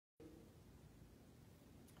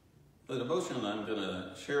The devotion I'm going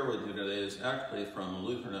to share with you today is actually from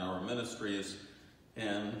Lutheran Hour Ministries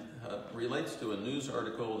and relates to a news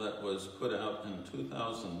article that was put out in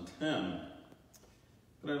 2010.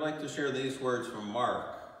 But I'd like to share these words from Mark.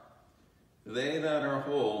 They that are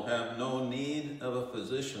whole have no need of a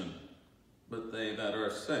physician, but they that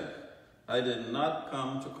are sick. I did not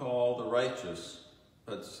come to call the righteous,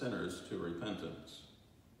 but sinners to repentance.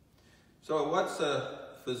 So what's a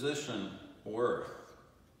physician worth?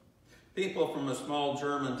 People from a small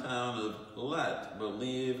German town of Lett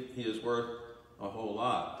believe he is worth a whole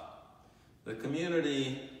lot. The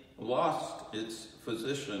community lost its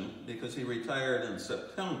physician because he retired in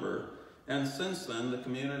September, and since then the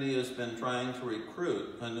community has been trying to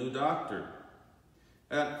recruit a new doctor.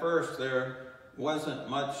 At first there wasn't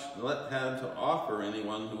much Lett had to offer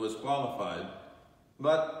anyone who was qualified,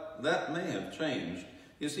 but that may have changed.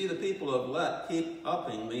 You see, the people of Lett keep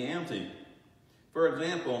upping the ante. For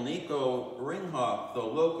example, Nico Ringhoff, the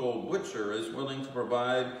local butcher, is willing to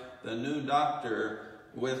provide the new doctor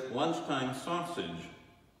with lunchtime sausage.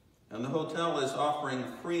 And the hotel is offering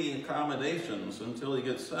free accommodations until he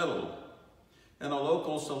gets settled. And a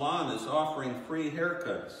local salon is offering free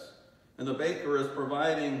haircuts. And the baker is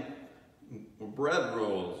providing bread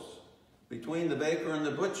rolls. Between the baker and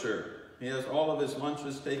the butcher, he has all of his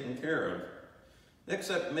lunches taken care of.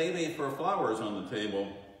 Except maybe for flowers on the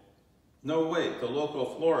table. No, wait, the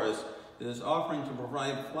local florist is offering to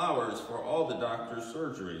provide flowers for all the doctor's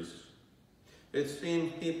surgeries. It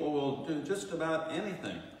seems people will do just about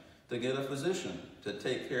anything to get a physician to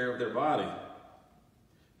take care of their body.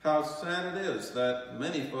 How sad it is that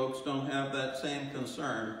many folks don't have that same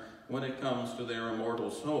concern when it comes to their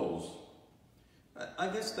immortal souls. I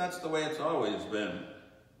guess that's the way it's always been.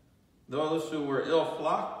 Those who were ill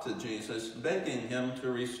flocked to Jesus, begging him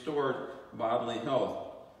to restore bodily health.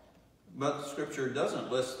 But Scripture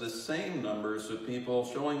doesn't list the same numbers of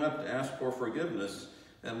people showing up to ask for forgiveness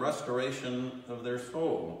and restoration of their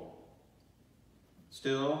soul.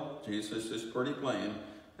 Still, Jesus is pretty plain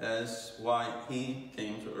as why he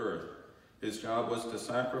came to earth. His job was to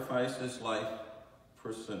sacrifice his life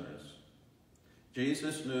for sinners.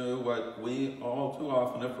 Jesus knew what we all too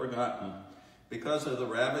often have forgotten. Because of the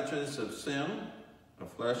ravages of sin, a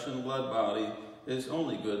flesh and blood body is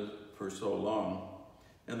only good for so long.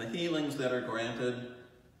 And the healings that are granted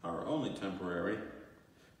are only temporary.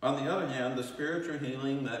 On the other hand, the spiritual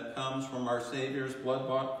healing that comes from our Savior's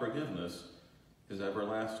blood-bought forgiveness is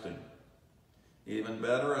everlasting. Even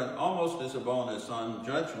better, and almost as a bonus, on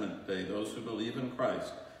Judgment Day, those who believe in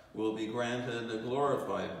Christ will be granted a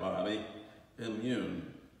glorified body,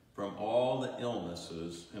 immune from all the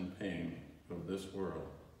illnesses and pain of this world.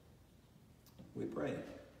 We pray.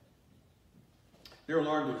 Dear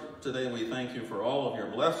Lord, today we thank you for all of your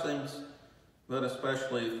blessings, but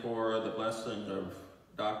especially for the blessing of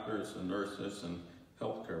doctors and nurses and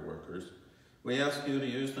healthcare workers. We ask you to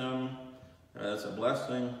use them as a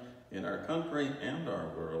blessing in our country and our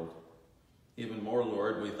world. Even more,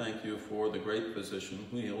 Lord, we thank you for the great physician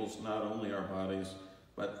who heals not only our bodies,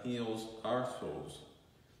 but heals our souls.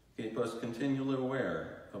 Keep us continually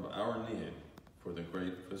aware of our need for the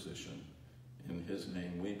great physician. In his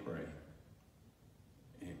name we pray.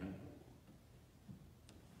 Amen.